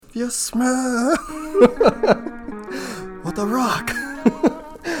If you smell what the rock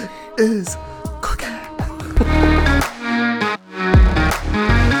is cooking.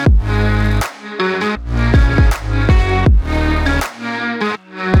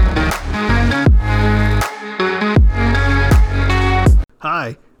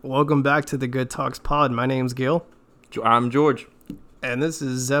 Hi, welcome back to the Good Talks Pod. My name's Gil. I'm George. And this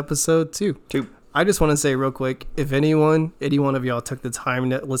is episode 2. 2. I just want to say real quick, if any one of y'all took the time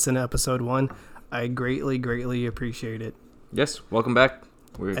to listen to episode 1, I greatly appreciate it. Yes, welcome back.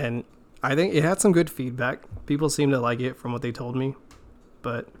 And I think it had some good feedback. People seem to like it from what they told me.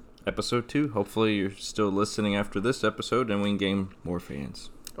 But episode 2, hopefully you're still listening after this episode and we can gain more fans.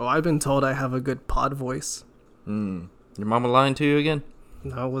 Oh, I've been told I have a good pod voice. Your mama lying to you again?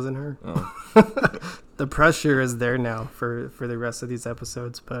 No, it wasn't her. Oh. The pressure is there now for the rest of these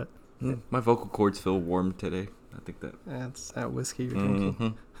episodes, but my vocal cords feel warm today. I think that's that whiskey you're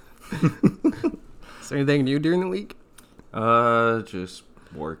drinking. Mm-hmm. Is there anything new during the week? Just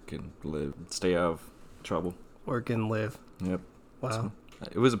work and live, stay out of trouble. Work and live. Yep. Wow. So,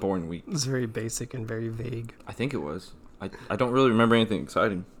 it was a boring week. It's very basic and very vague. I think it was. I don't really remember anything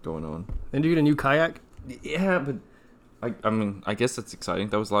exciting going on. Then you get a new kayak? Yeah, but I mean, I guess that's exciting.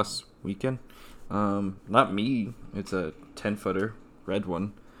 That was last weekend. Not me. It's a 10-footer, red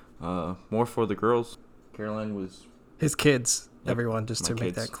one. More for the girls. Caroline was... His kids, Yep, everyone, just to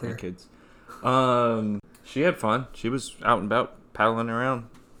make kids, that clear. My kids. She had fun. She was out and about, paddling around.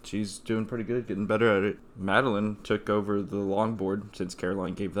 She's doing pretty good, getting better at it. Madeline took over the longboard since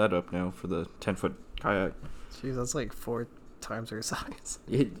Caroline gave that up now for the 10-foot kayak. Jeez, that's like 4 times her size.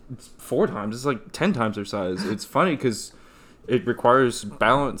 It's 4 times. It's like 10 times her size. It's funny because it requires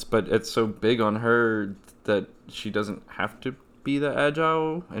balance, but it's so big on her that she doesn't have to be that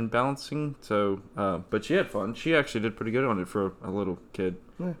agile and balancing. So, but she had fun. She actually did pretty good on it for a little kid.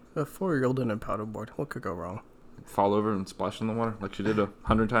 Yeah, a 4-year-old in a paddleboard. What could go wrong? Fall over and splash in the water like she did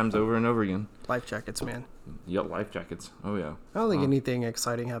 100 times over and over again. Life jackets, man. Yep, life jackets. Oh, yeah. I don't think anything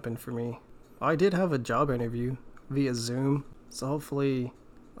exciting happened for me. I did have a job interview via Zoom, so hopefully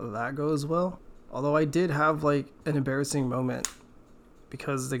that goes well. Although I did have like an embarrassing moment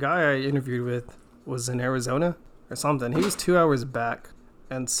because the guy I interviewed with was in Arizona or something. He was 2 hours back.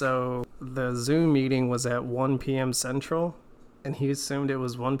 And so the Zoom meeting was at 1 p.m. Central, and he assumed it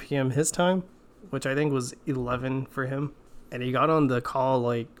was 1 p.m. his time, which I think was 11 for him. And he got on the call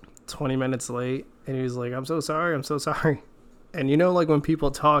like 20 minutes late, and he was like, I'm so sorry. And you know, like when people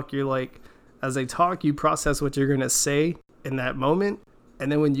talk, you're like, as they talk, you process what you're going to say in that moment.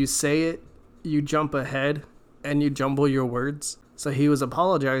 And then when you say it, you jump ahead and you jumble your words. So he was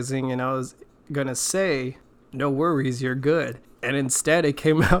apologizing, and I was going to say, no worries, you're good. And instead it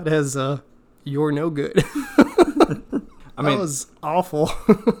came out as, you're no good. I mean, that was awful.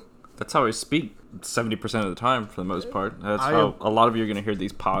 That's how I speak 70% of the time for the most part. That's how a lot of you are going to hear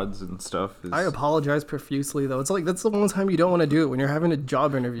these pods and stuff. I apologize profusely, though. It's like, that's the one time you don't want to do it, when you're having a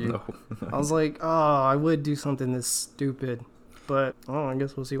job interview. No. I was like, oh, I would do something this stupid. But, I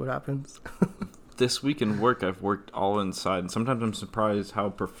guess we'll see what happens. This week in work, I've worked all inside. And sometimes I'm surprised how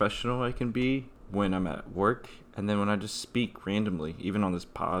professional I can be when I'm at work. And then when I just speak randomly, even on this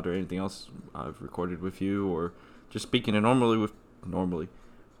pod or anything else I've recorded with you, or just speaking normally with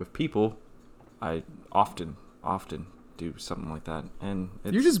people, I often do something like that. And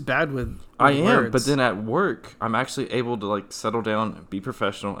you're just bad with I words. am, but then at work, I'm actually able to like settle down and be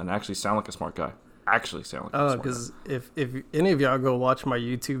professional and actually sound like a smart guy. Because if any of y'all go watch my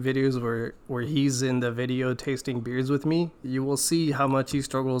YouTube videos where he's in the video tasting beers with me, you will see how much he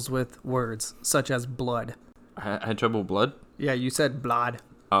struggles with words such as blood. I had trouble with blood? Yeah, you said blood.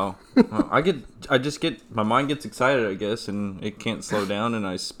 Oh, well, my mind gets excited, I guess, and it can't slow down, and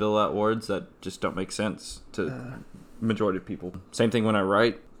I spill out words that just don't make sense to majority of people. Same thing when I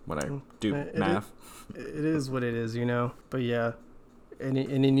write, when I do math. It is what it is, But yeah,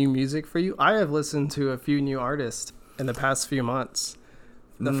 any new music for you? I have listened to a few new artists in the past few months.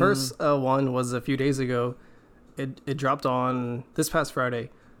 The first one was a few days ago. It dropped on this past Friday.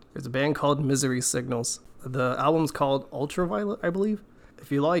 There's a band called Misery Signals. The album's called Ultraviolet, I believe.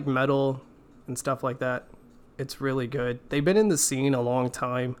 If you like metal and stuff like that, it's really good. They've been in the scene a long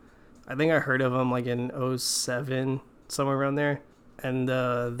time. I think I heard of them like in 2007, somewhere around there. And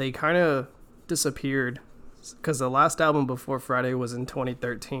they kind of disappeared because the last album before Friday was in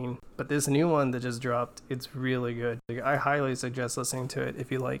 2013. But this new one that just dropped, it's really good. Like, I highly suggest listening to it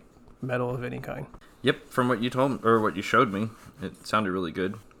if you like metal of any kind. Yep, from what you told me, or what you showed me, it sounded really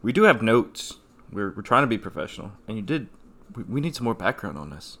good. We do have notes. We're trying to be professional. And you did... We need some more background on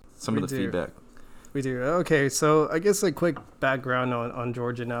this. Some of the feedback. We do. Okay, so I guess a quick background on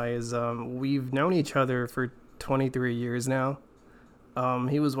George and I is we've known each other for 23 years now.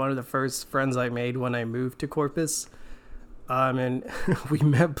 He was one of the first friends I made when I moved to Corpus. And we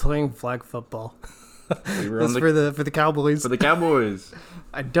met playing flag football. We were That's for the Cowboys. For the Cowboys.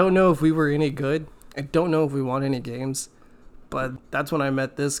 I don't know if we were any good. I don't know if we won any games. But that's when I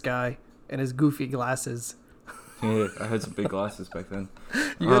met this guy and his goofy glasses. Yeah, I had some big glasses back then.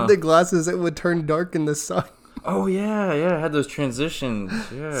 You had the glasses that would turn dark in the sun. Oh, yeah, I had those transitions.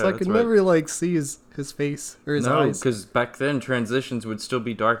 Yeah, So I could never, like, see his face or his eyes. No, because back then, transitions would still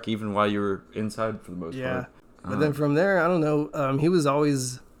be dark even while you were inside for the most part. But then from there, I don't know,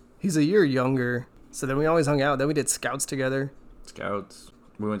 he's a year younger. So then we always hung out. Then we did scouts together. Scouts.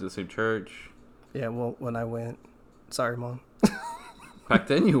 We went to the same church. Yeah, well, when I went. Sorry, Mom. Back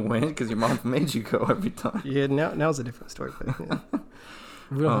then you went because your mom made you go every time. Yeah, now's a different story. But yeah.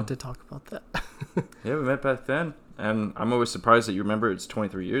 We don't have to talk about that. Yeah, we met back then. And I'm always surprised that you remember it's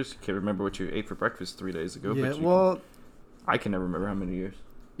 23 years. You can't remember what you ate for breakfast 3 days ago. Yeah, but I can never remember how many years.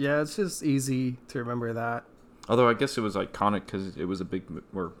 Yeah, it's just easy to remember that. Although I guess it was iconic because it was a big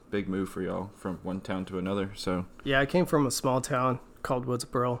move for y'all from one town to another. So yeah, I came from a small town called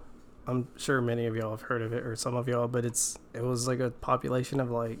Woodsboro. I'm sure many of y'all have heard of it, or some of y'all, but it was like a population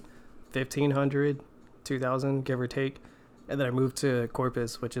of like 1,500, 2,000, give or take. And then I moved to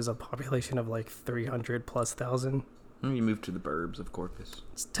Corpus, which is a population of like 300 plus thousand. You moved to the burbs of Corpus.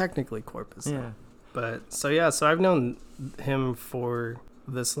 It's technically Corpus. Yeah. But so I've known him for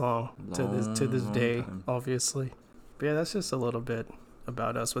this long to this day, time. Obviously. But yeah, that's just a little bit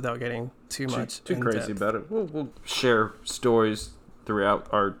about us without getting too much too crazy depth. about it. We'll share stories throughout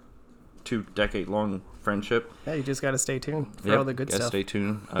our 2-decade-long friendship. Yeah, you just got to stay tuned for all the good stuff. Stay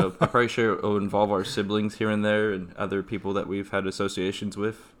tuned. I'm pretty sure it'll involve our siblings here and there and other people that we've had associations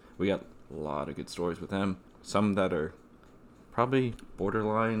with. We got a lot of good stories with them. Some that are probably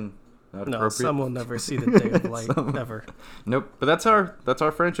borderline not appropriate. No, some will never see the day of light, ever. Nope. But that's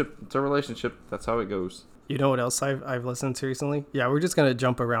our friendship. It's our relationship. That's how it goes. You know what else I've listened to recently? Yeah, we're just gonna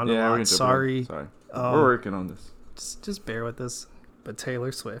jump around a lot. Sorry. We're working on this. Just bear with us. But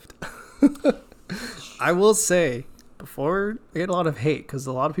Taylor Swift. I will say, before I get a lot of hate, because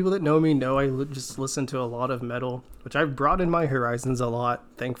a lot of people that know me know I just listen to a lot of metal, which I've broadened my horizons a lot,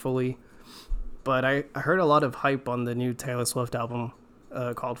 thankfully. But I heard a lot of hype on the new Taylor Swift album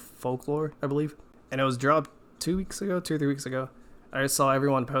called Folklore, I believe. And it was dropped 2 or 3 weeks ago. I just saw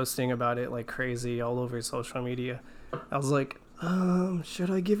everyone posting about it like crazy all over social media. I was like, should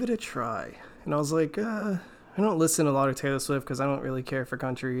I give it a try? And I was like, I don't listen to a lot of Taylor Swift because I don't really care for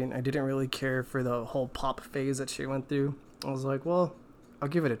country, and I didn't really care for the whole pop phase that she went through. I was like, well, I'll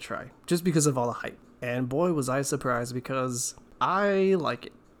give it a try, just because of all the hype. And boy, was I surprised, because I like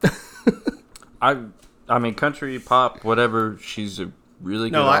it. I mean, country, pop, whatever, she's a really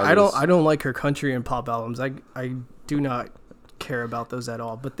good artist. I don't like her country and pop albums. I do not care about those at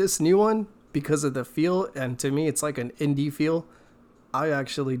all. But this new one, because of the feel, and to me it's like an indie feel, I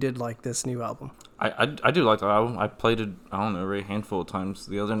actually did like this new album. I do like the album. I played it, I don't know, a handful of times.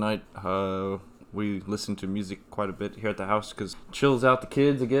 The other night, we listened to music quite a bit here at the house because chills out the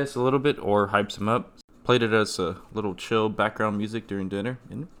kids, I guess, a little bit, or hypes them up. Played it as a little chill background music during dinner,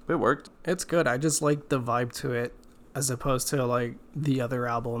 and it worked. It's good. I just like the vibe to it, as opposed to like the other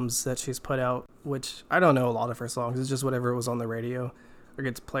albums that she's put out, which I don't know a lot of her songs. It's just whatever was on the radio or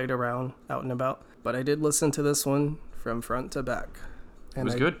gets played around out and about. But I did listen to this one from front to back. And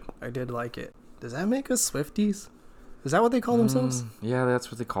it was good. I did like it. Does that make us Swifties? Is that what they call themselves? Yeah,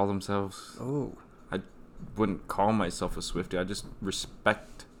 that's what they call themselves. Oh. I wouldn't call myself a Swiftie. I just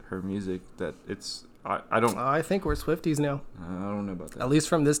respect her music. That it's... I don't... I think we're Swifties now. I don't know about that. At least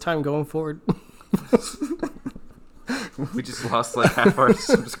from this time going forward. We just lost like half our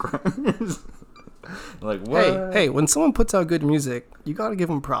subscribers. Like, what? Hey, when someone puts out good music, you gotta give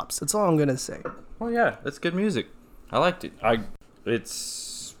them props. That's all I'm gonna say. Well, yeah, that's good music. I liked it. I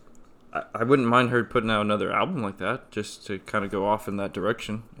wouldn't mind her putting out another album like that, just to kind of go off in that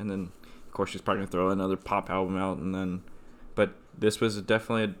direction. And then, of course, she's probably gonna throw another pop album out, and then. But this was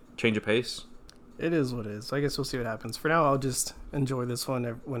definitely a change of pace. It is what it is. I guess we'll see what happens. For now, I'll just enjoy this one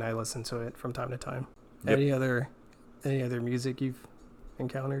when I listen to it from time to time. Yep. Any other music you've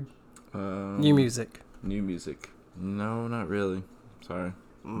encountered? New music. New music. No, not really. Sorry.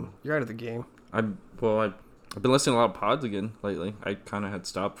 You're out of the game. I've been listening to a lot of pods again lately. I kind of had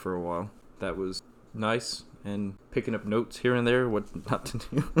stopped for a while. That was nice, and picking up notes here and there, what not to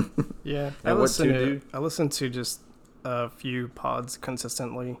do. Yeah, I listen to just a few pods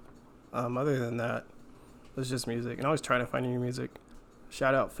consistently. Other than that, it's just music, and I always try to find new music.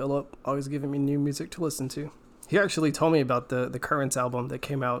 Shout out Philip, always giving me new music to listen to. He actually told me about the Currents album that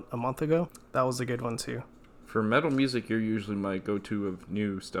came out a month ago. That was a good one too. For metal music, you're usually my go-to of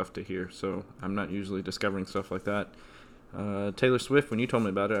new stuff to hear, so I'm not usually discovering stuff like that. Taylor Swift, when you told me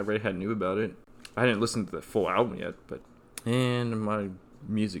about it, I already had knew about it. I didn't listen to the full album yet, and my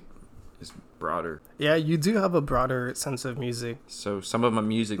music is broader. Yeah, you do have a broader sense of music. So some of my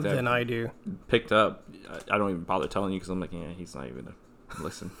music that than I do. Picked up, I don't even bother telling you because I'm like, yeah, he's not even a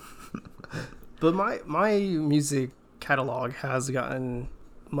listen. But my music catalog has gotten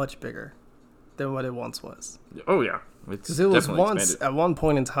much bigger than what it once was. Oh yeah, because it was once expanded. At one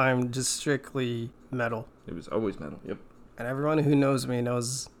point in time just strictly metal. It was always metal. Yep. And everyone who knows me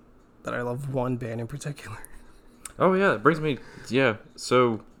knows that I love one band in particular. Oh yeah, it brings me. Yeah,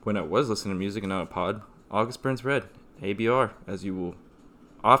 so when I was listening to music and not a pod, August Burns Red, ABR, as you will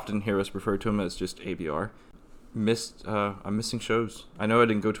often hear us refer to him as just ABR. I'm missing shows. I know I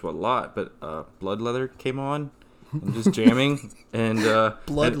didn't go to a lot, but Blood Leather came on and just jamming and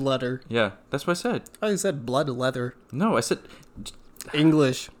Blood Leather. Yeah, that's what I said. Oh, you said Blood Leather. No, I said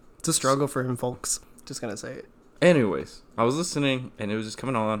English. It's a struggle for him, folks. Just gonna say it. Anyways, I was listening and it was just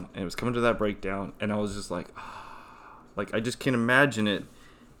coming on and it was coming to that breakdown and I was just like, like I just can't imagine it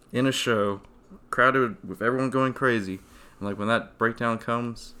in a show crowded with everyone going crazy. And like when that breakdown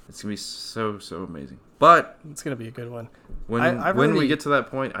comes, it's gonna be so amazing. But it's gonna be a good one. When we get to that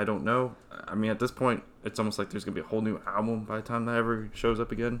point, I don't know. I mean, at this point, it's almost like there's gonna be a whole new album by the time that ever shows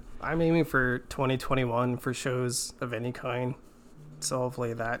up again. I'm aiming for 2021 for shows of any kind, so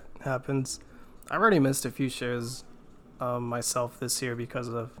hopefully that happens. I've already missed a few shows myself this year because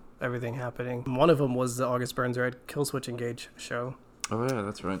of everything happening. One of them was the August Burns Red Killswitch Engage show. Oh yeah,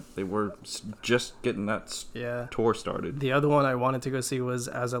 that's right. They were just getting that tour started. The other one I wanted to go see was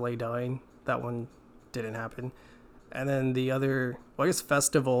As I Lay Dying. That one didn't happen. And then the other, well, I guess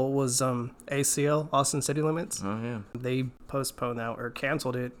festival was ACL, Austin City Limits. Oh yeah. They postponed that or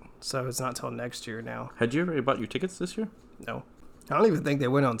canceled it, so it's not till next year now. Had you already bought your tickets this year? No. I don't even think they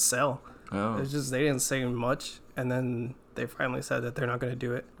went on sale. Oh. It's just they didn't say much, and then they finally said that they're not going to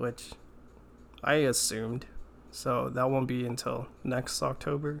do it, which I assumed. So that won't be until next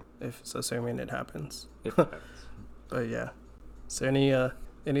October, if assuming it happens. It happens. But yeah. So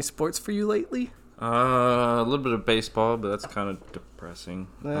any sports for you lately? A little bit of baseball, but that's kind of depressing.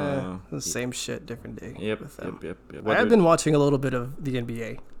 The same shit, different day. Yep. I have been watching a little bit of the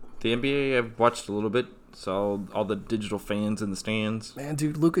NBA. The NBA, I've watched a little bit. Saw all the digital fans in the stands. Man,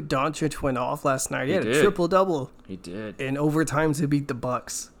 dude, Luka Doncic went off last night. He had did. a triple-double. He did. In overtime to beat the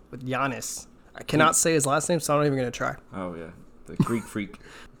Bucks with Giannis. I cannot say his last name, so I'm not even going to try. Oh, yeah. The Greek freak.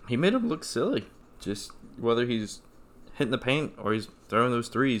 He made him look silly. Just whether he's hitting the paint or he's throwing those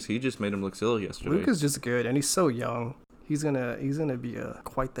threes, he just made him look silly yesterday. Luka's just good, and he's so young. He's gonna be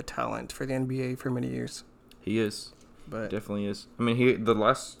quite the talent for the NBA for many years. He is. But definitely is. I mean, the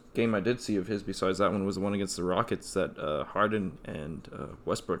last game I did see of his besides that one was the one against the Rockets that Harden and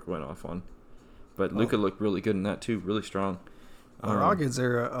Westbrook went off on. But Luka looked really good in that too, really strong. The Rockets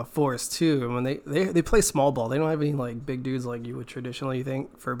are a force too. I mean, they play small ball. They don't have any like big dudes like you would traditionally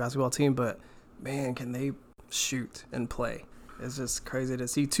think for a basketball team. But man, can they shoot and play? It's just crazy to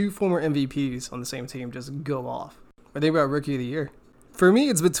see two former MVPs on the same team just go off. I think about Rookie of the Year. For me,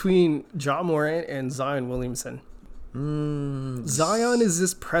 it's between Ja Morant and Zion Williamson. Zion is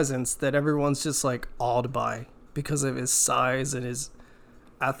this presence that everyone's just like awed by because of his size and his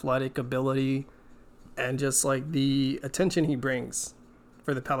athletic ability and just like the attention he brings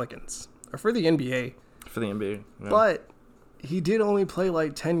for the Pelicans or for the NBA. For the NBA. Yeah. But he did only play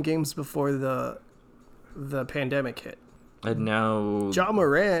like 10 games before the pandemic hit. And now Ja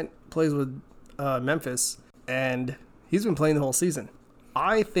Morant plays with Memphis and he's been playing the whole season.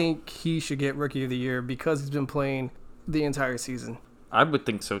 I think he should get Rookie of the Year because he's been playing the entire season. I would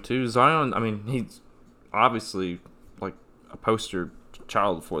think so too. Zion, I mean, he's obviously like a poster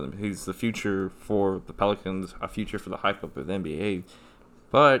child for them. He's the future for the Pelicans, a future for the hype up of the NBA.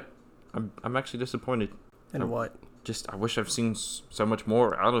 But I'm actually disappointed. In what? I wish I've seen so much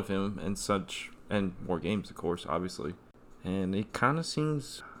more out of him and more games, of course, obviously. And he kind of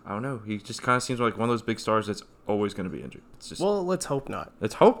seems, I don't know, he just kind of seems like one of those big stars that's always going to be injured. It's just, well, let's hope not.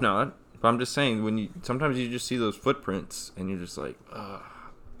 Let's hope not. But I'm just saying, sometimes you just see those footprints and you're just like,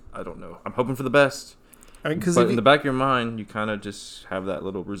 I don't know. I'm hoping for the best. I mean, but in the back of your mind, you kind of just have that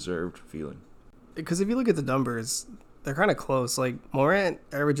little reserved feeling. Because if you look at the numbers, they're kind of close. Like, Morant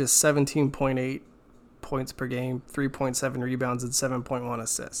averages 17.8 points per game, 3.7 rebounds, and 7.1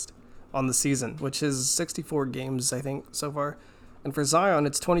 assists on the season, which is 64 games, I think, so far. And for Zion,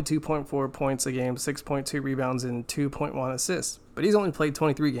 it's 22.4 points a game, 6.2 rebounds, and 2.1 assists. But he's only played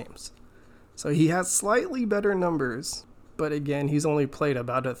 23 games. So he has slightly better numbers. But again, he's only played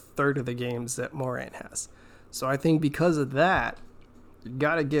about a third of the games that Morant has. So I think because of that, you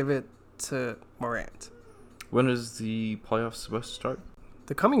got to give it to Morant. When is the playoffs supposed to start?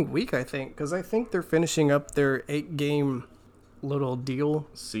 The coming week, I think, because I think they're finishing up their 8-game little deal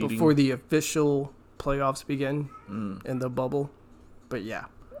Seeding. before the official playoffs begin in the bubble. But yeah,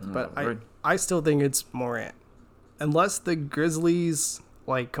 but I still think it's Morant. Unless the Grizzlies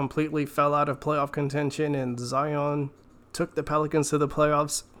like completely fell out of playoff contention and Zion took the Pelicans to the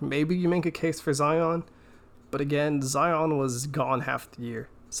playoffs, maybe you make a case for Zion. But again, Zion was gone half the year.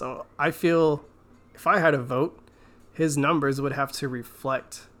 So I feel if I had a vote, his numbers would have to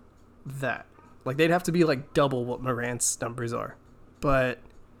reflect that. Like, they'd have to be, like, double what Morant's numbers are. But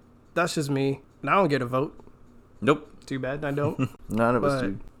that's just me. And I don't get a vote. Nope. Too bad I don't. None of us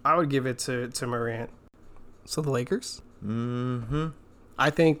do. I would give it to Morant. So the Lakers? Mm-hmm. I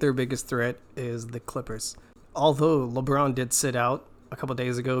think their biggest threat is the Clippers. Although LeBron did sit out a couple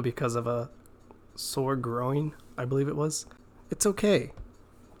days ago because of a sore groin, I believe it was. It's okay.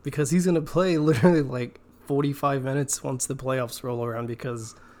 Because he's going to play literally, like, 45 minutes once the playoffs roll around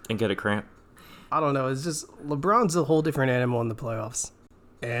because... And get a cramp. I don't know. It's just LeBron's a whole different animal in the playoffs.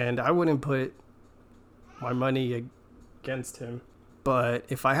 And I wouldn't put my money against him. But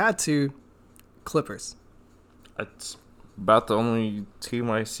if I had to, Clippers. That's about the only team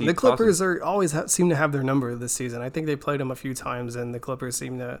I see. The Clippers are always seem to have their number this season. I think they played them a few times, and the Clippers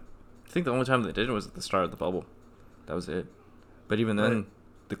seem to... I think the only time they did it was at the start of the bubble. That was it. But even then, Right.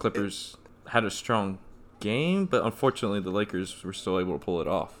 the Clippers had a strong game, but unfortunately the Lakers were still able to pull it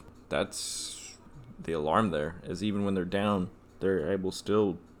off. That's the alarm there, is even when they're down, they're able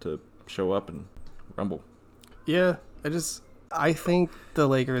still to show up and rumble. Yeah, I think the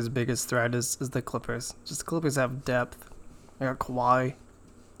Lakers' biggest threat is the Clippers. Just the Clippers have depth. They got Kawhi,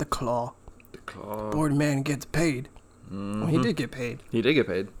 the Claw. The Claw. Board man gets paid. Mm-hmm. Well, he did get paid. He did get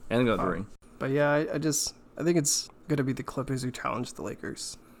paid and got the ring. But yeah, I think it's going to be the Clippers who challenge the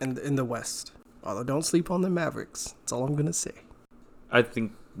Lakers in the West. Although don't sleep on the Mavericks. That's all I'm going to say. I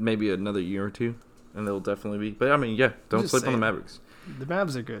think maybe another year or two, and they'll definitely be. But I mean, yeah, don't sleep on the Mavericks. The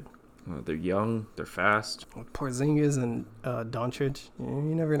Mavs are good. They're young, they're fast. Porzingis and Doncic, you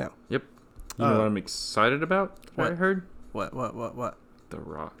never know. Yep. You know what I'm excited about? What I heard? What? The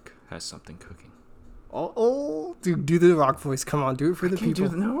Rock has something cooking. Oh, dude, do the Rock voice. Come on, do it for the people.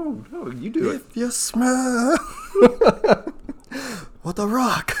 No, you do it. If you smell what the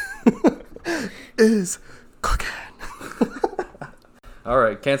Rock is cooking. All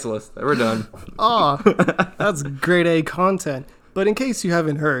right, cancel us. We're done. That's grade A content. But in case you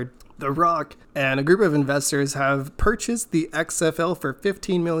haven't heard, The Rock and a group of investors have purchased the XFL for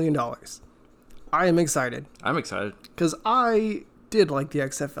 $15 million. I am excited. I'm excited. Because I did like the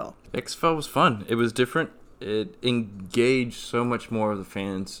XFL. XFL was fun. It was different. It engaged so much more of the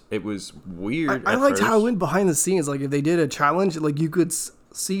fans. It was weird. I liked how it went behind the scenes. Like, if they did a challenge, like, you could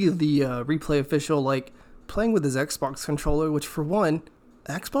see the replay official, like, playing with his Xbox controller, which, for one,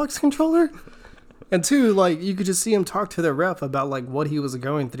 Xbox controller? And two, like, you could just see him talk to the ref about, like, what he was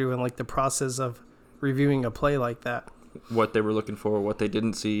going through and, like, the process of reviewing a play like that. What they were looking for, what they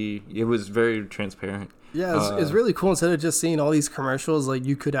didn't see. It was very transparent. Yeah, it's really cool. Instead of just seeing all these commercials, like,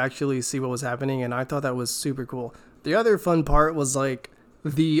 you could actually see what was happening, and I thought that was super cool. The other fun part was, like,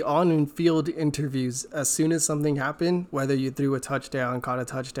 the on-field interviews. As soon as something happened, whether you threw a touchdown, caught a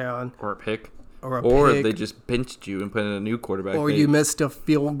touchdown, Or a pick. Or they just benched you and put in a new quarterback. Or you missed a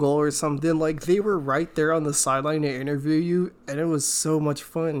field goal or something. Like, they were right there on the sideline to interview you, and it was so much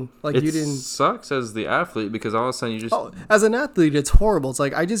fun. Like, it you didn't... sucks as the athlete because all of a sudden you just... Oh, as an athlete, it's horrible. It's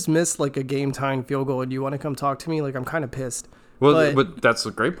like, I just missed, like, a game-time field goal, and you want to come talk to me? Like, I'm kind of pissed. Well, but that's the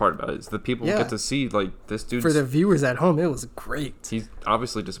great part about it, is the people Yeah. get to see, like, this dude. For the viewers at home, it was great. He's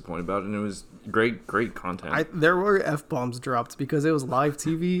obviously disappointed about it, and it was great content. There were F-bombs dropped because it was live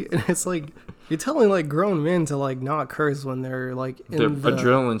TV, and it's like, you're telling, like, grown men to, like, not curse when they're, like, in the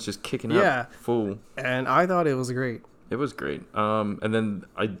adrenaline's just kicking up full. And I thought it was great. It was great. And then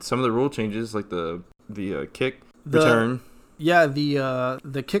some of the rule changes, like the kick return. Yeah,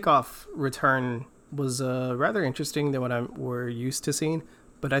 the kickoff return was rather interesting than what we're used to seeing,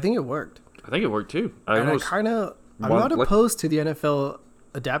 but I think it worked. I think it worked too. I'm not opposed to the NFL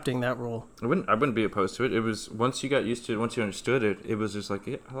adapting that rule. I wouldn't be opposed to it. It was once you got used to it, once you understood it, it was just like,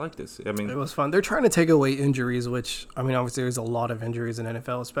 yeah, I like this. I mean, it was fun. They're trying to take away injuries, which, I mean, obviously there's a lot of injuries in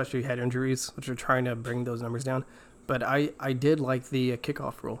NFL, especially head injuries, which are trying to bring those numbers down. But I did like the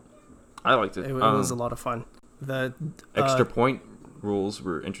kickoff rule. I liked it. It was a lot of fun. The extra point rules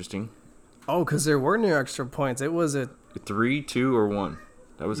were interesting. Oh, because there were no extra points. It was 3, 2, or 1.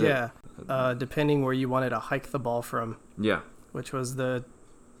 That was it. Depending where you wanted to hike the ball from. Yeah. Which was the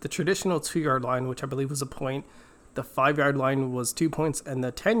traditional 2-yard line, which I believe was a point. The 5-yard line was 2 points, and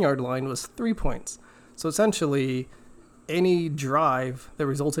the 10-yard line was 3 points. So essentially, any drive that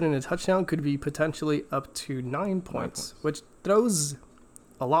resulted in a touchdown could be potentially up to 9 points, which throws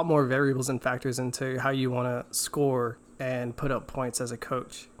a lot more variables and factors into how you want to score and put up points as a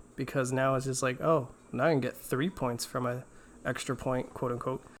coach. Because now it's just like, oh, now I can get 3 points from an extra point, quote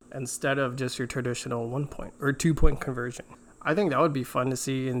unquote, instead of just your traditional 1 point or 2 point conversion. I think that would be fun to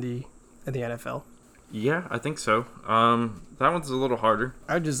see in the NFL. Yeah, I think so. That one's a little harder.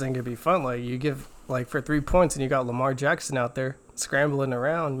 I just think it'd be fun. Like, you give, like, for 3 points and you got Lamar Jackson out there scrambling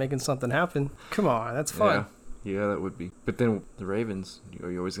around, making something happen. Come on, that's fun. Yeah, that would be. But then the Ravens, are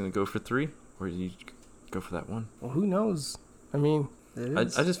you always going to go for 3? Or do you go for that 1? Well, who knows? I mean, I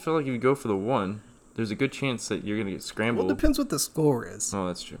just feel like if you go for the 1, there's a good chance that you're going to get scrambled. Well, it depends what the score is. Oh,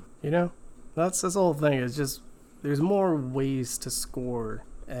 that's true. You know? That's the whole thing. It's just, there's more ways to score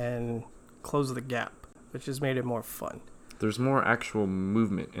and close the gap, which has made it more fun. There's more actual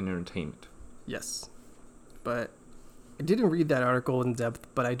movement and entertainment. Yes. But I didn't read that article in depth,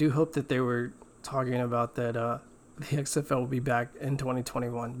 but I do hope that they were talking about that the XFL will be back in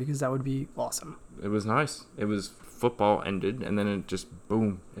 2021, because that would be awesome. It was nice. It was football ended, and then it just,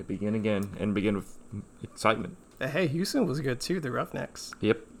 boom, it began again, and began with excitement. Hey, Houston was good too, the Roughnecks.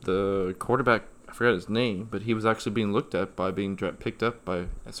 Yep, the quarterback, I forgot his name, but he was actually being looked at by being picked up by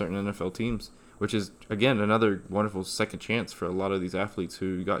certain NFL teams, which is, again, another wonderful second chance for a lot of these athletes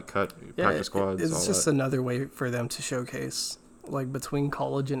who got cut, practice squads, it's all just that. another way for them to showcase, like, between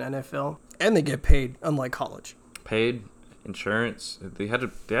college and NFL. And they get paid, unlike college. Paid, insurance, they had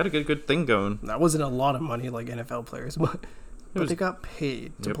a good thing going. That wasn't a lot of money like NFL players, but they got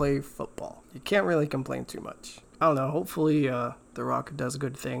paid to play football. You can't really complain too much. I don't know, hopefully The Rock does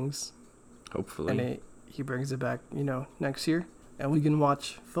good things. Hopefully. And he brings it back, next year. And we can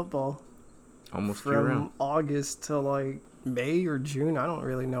watch football almost from August to like May or June. I don't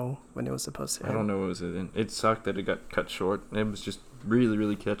really know when it was supposed to end. I don't know what was it in. It sucked that it got cut short. It was just really,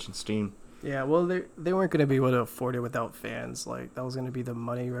 really catching steam. Yeah, well, they weren't going to be able to afford it without fans. Like, that was going to be the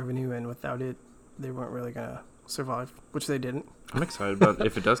money revenue, and without it, they weren't really going to survive, which they didn't. I'm excited about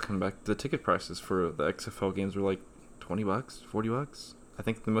if it does come back. The ticket prices for the XFL games were like $20, $40. I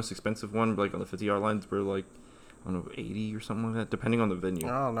think the most expensive one, like on the 50-yard lines, were like, I don't know, 80 or something like that, depending on the venue.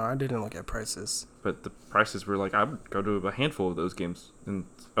 I don't know. I didn't look at prices. But the prices were like, I would go to a handful of those games and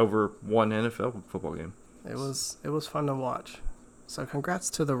over one NFL football game. It was fun to watch. So congrats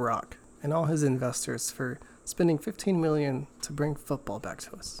to The Rock and all his investors for spending $15 million to bring football back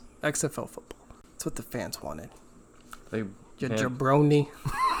to us. XFL football. That's what the fans wanted. Jabroni.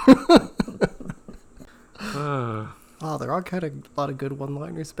 Oh, The Rock had a lot of good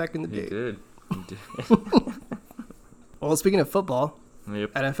one-liners back in the day. He did. Well, speaking of football,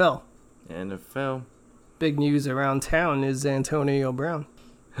 Yep. NFL. Big news around town is Antonio Brown.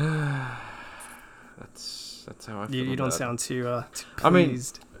 That's how I feel. You don't sound too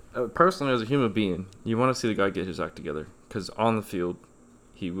pleased. I mean, personally, as a human being, you want to see the guy get his act together, because on the field,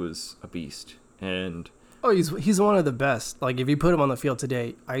 he was a beast. And he's one of the best. Like, if you put him on the field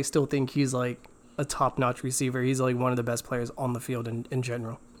today, I still think he's like a top-notch receiver. He's like one of the best players on the field in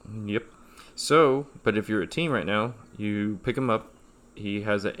general. Yep. So, but if you're a team right now, you pick him up. He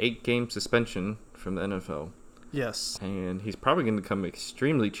has an 8-game suspension from the NFL. Yes. And he's probably going to come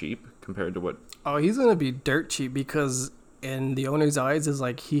extremely cheap compared to what... Oh, he's going to be dirt cheap because in the owner's eyes is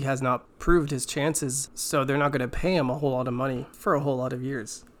like he has not proved his chances, so they're not going to pay him a whole lot of money for a whole lot of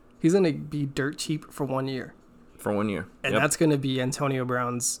years. He's going to be dirt cheap for 1 year. For 1 year. And that's going to be Antonio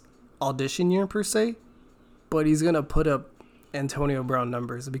Brown's audition year per se, but he's going to put up Antonio Brown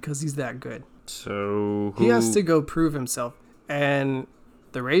numbers because he's that good. So he has to go prove himself. And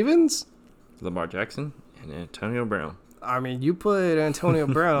the Ravens? Lamar Jackson and Antonio Brown. I mean, you put Antonio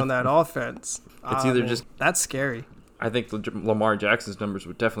Brown on that offense. It's either just... That's scary. I think Lamar Jackson's numbers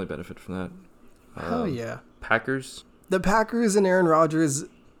would definitely benefit from that. Hell yeah. Packers? The Packers and Aaron Rodgers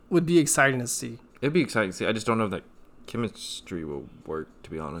would be exciting to see. It'd be exciting to see. I just don't know if that chemistry will work, to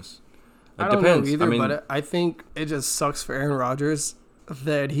be honest. I don't know either, but I think it just sucks for Aaron Rodgers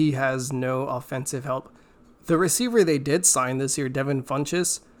that he has no offensive help. The receiver they did sign this year, Devin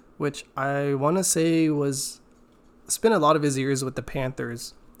Funchess, which I want to say spent a lot of his years with the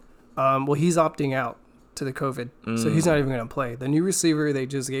Panthers. Well, he's opting out to the COVID, so he's not even going to play. The new receiver they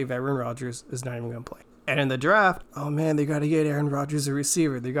just gave Aaron Rodgers is not even going to play. And in the draft, oh man, they got to get Aaron Rodgers a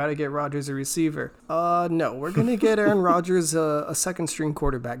receiver. They got to get Rodgers a receiver. No, we're going to get Aaron Rodgers a second string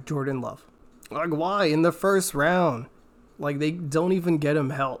quarterback, Jordan Love. Like, why? In the first round. Like, they don't even get him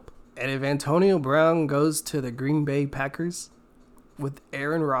help. And if Antonio Brown goes to the Green Bay Packers with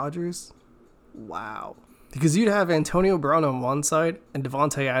Aaron Rodgers, wow. Because you'd have Antonio Brown on one side and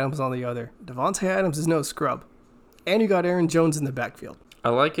Devontae Adams on the other. Devontae Adams is no scrub. And you got Aaron Jones in the backfield. I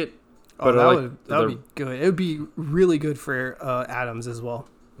like it. But that would be good. It would be really good for Adams as well.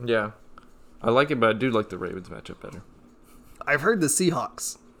 Yeah. I like it, but I do like the Ravens matchup better. I've heard the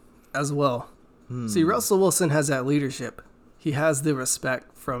Seahawks as well. See, Russell Wilson has that leadership. He has the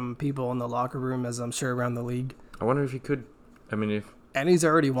respect from people in the locker room, as I'm sure around the league. I wonder if he could. I mean, if. And he's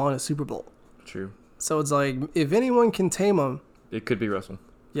already won a Super Bowl. True. So it's like, if anyone can tame him. It could be Russell.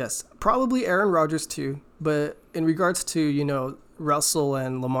 Yes. Probably Aaron Rodgers too. But in regards to, Russell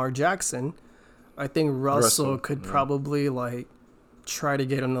and Lamar Jackson, I think Russell could probably, try to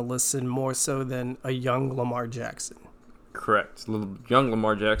get him to listen more so than a young Lamar Jackson. Correct. Young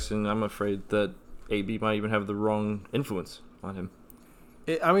Lamar Jackson, I'm afraid that AB might even have the wrong influence on him.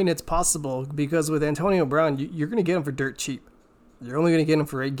 It's possible because with Antonio Brown, you're going to get him for dirt cheap. You're only going to get him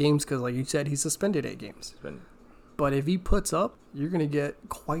for 8 games because, like you said, he's suspended 8 games. But if he puts up, you're going to get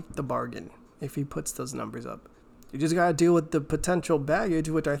quite the bargain if he puts those numbers up. You just got to deal with the potential baggage,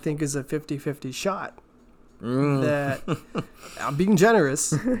 which I think is a 50-50 shot. That I'm being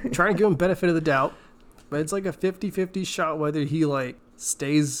generous, trying to give him benefit of the doubt. But it's like a 50-50 shot whether he,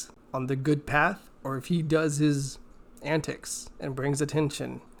 stays on the good path or if he does his antics and brings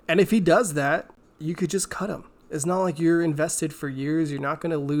attention. And if he does that, you could just cut him. It's not like you're invested for years. You're not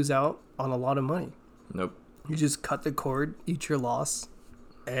going to lose out on a lot of money. Nope. You just cut the cord, eat your loss,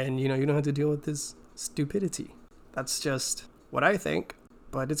 and, you don't have to deal with this stupidity. That's just what I think.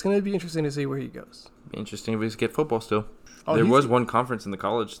 But it's going to be interesting to see where he goes. Interesting if we get football still. There was one conference in the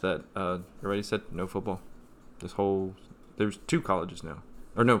college that already said no football. There's 2 colleges now.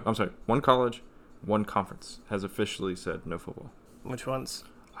 Or no, I'm sorry. 1 college, 1 conference has officially said no football. Which ones?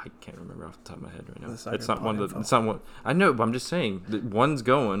 I can't remember off the top of my head right now. It's not one of the. It's not one. I know, but I'm just saying that one's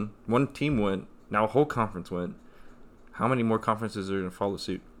going. One team went. Now a whole conference went. How many more conferences are going to follow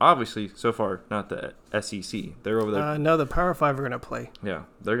suit? Obviously, so far, not the SEC. They're over there. No, the Power 5 are going to play. Yeah,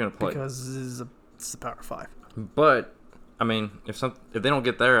 they're going to play because it's the Power 5. But if they don't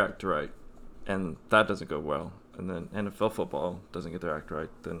get their act right, and that doesn't go well, and then NFL football doesn't get their act right,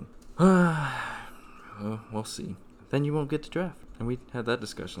 then we'll see. Then you won't get to draft. And we had that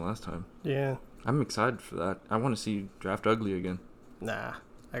discussion last time. Yeah. I'm excited for that. I want to see draft ugly again. Nah,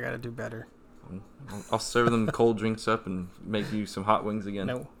 I got to do better. I'll serve them cold drinks up and make you some hot wings again.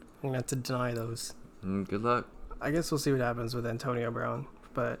 No, I'm going to have to deny those. Good luck. I guess we'll see what happens with Antonio Brown.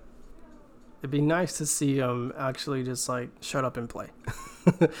 But it'd be nice to see him actually just, shut up and play.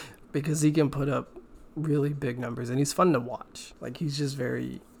 Because he can put up really big numbers. And he's fun to watch. He's just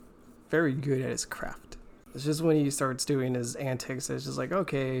very, very good at his craft. It's just when he starts doing his antics, it's just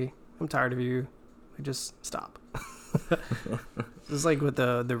okay, I'm tired of you. Just stop. Just with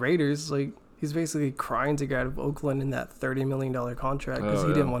the Raiders, he's basically crying to get out of Oakland in that $30 million contract because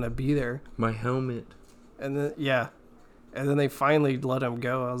he didn't want to be there. My helmet. And then they finally let him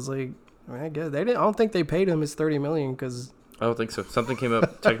go. I was like, I guess I don't think they paid him his $30 million because. I don't think so. Something came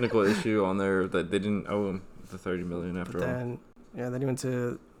up, technical issue on there that they didn't owe him the $30 million after all. Then he went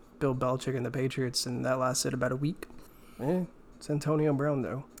to Bill Belichick and the Patriots, and that lasted about a week. It's Antonio Brown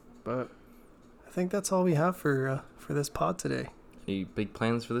though. But I think that's all we have for this pod today. Any big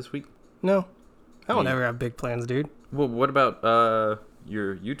plans for this week? No, I don't ever have big plans, dude. Well, what about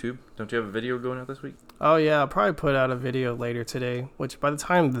your YouTube? Don't you have a video going out this week? Oh yeah, I'll probably put out a video later today, which by the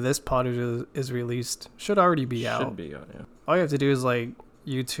time this pod is released, should already be out. Should be out, yeah. All you have to do is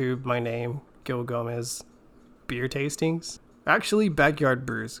YouTube my name, Gil Gomez, beer tastings. Actually, Backyard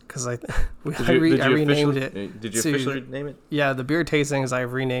Brews, because I renamed it. Did you officially name it? Yeah, the beer tastings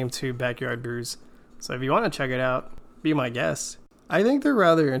I've renamed to Backyard Brews. So if you want to check it out, be my guest. I think they're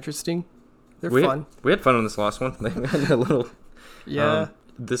rather interesting. They're fun. We had fun on this last one. They had a little. Yeah.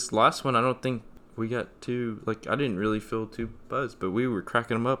 This last one, I don't think we got too I didn't really feel too buzzed, but we were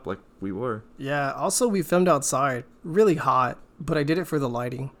cracking them up like we were. Yeah. Also, we filmed outside, really hot, but I did it for the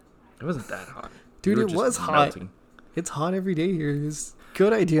lighting. It wasn't that hot, dude. It was hot. Melting. It's hot every day here. It's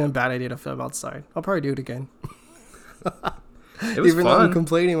good idea and bad idea to film outside. I'll probably do it again. It was Even fun. though I'm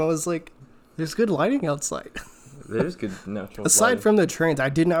complaining, I was like, "There's good lighting outside." There's good natural Aside lighting. from the trains, I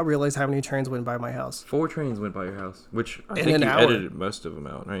did not realize how many trains went by my house. 4 trains went by your house, which I in think an you hour. edited most of them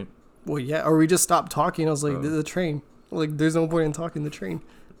out, right? Well, yeah, or we just stopped talking. I was like, the train. There's no point in talking the train.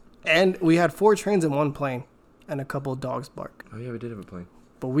 And we had 4 trains in one plane and a couple of dogs bark. Oh, yeah, we did have a plane.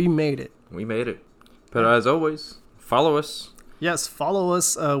 But we made it. We made it. But as always, follow us. Yes, follow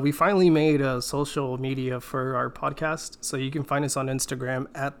us. We finally made a social media for our podcast. So you can find us on Instagram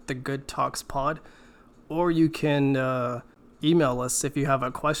at The Good Talks Pod. Or you can email us if you have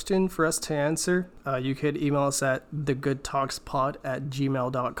a question for us to answer. You could email us at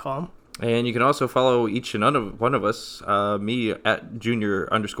thegoodtalkspod@gmail.com. And you can also follow each and one of us, me at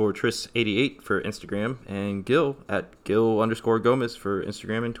junior_Tris88 for Instagram, and Gil at Gil_Gomez for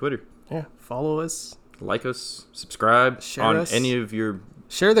Instagram and Twitter. Yeah, follow us. Like us, subscribe Share on us. any of your...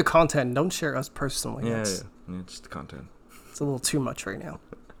 Share the content. Don't share us personally. Yeah, just the content. It's a little too much right now.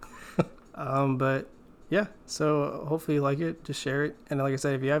 But yeah, so hopefully you like it. Just share it. And like I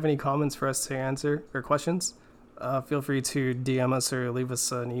said, if you have any comments for us to answer or questions, feel free to DM us or leave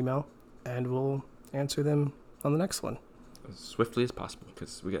us an email, and we'll answer them on the next one. As swiftly as possible,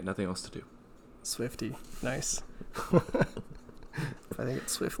 because we got nothing else to do. Swifty. Nice. I think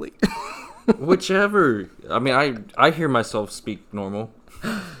it's swiftly. Whichever. I mean, I hear myself speak normal.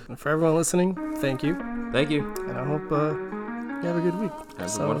 And for everyone listening, thank you. Thank you. And I hope you have a good week. Have a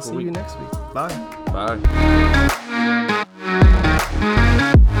so I'll wonderful see week. you next week. Bye. Bye.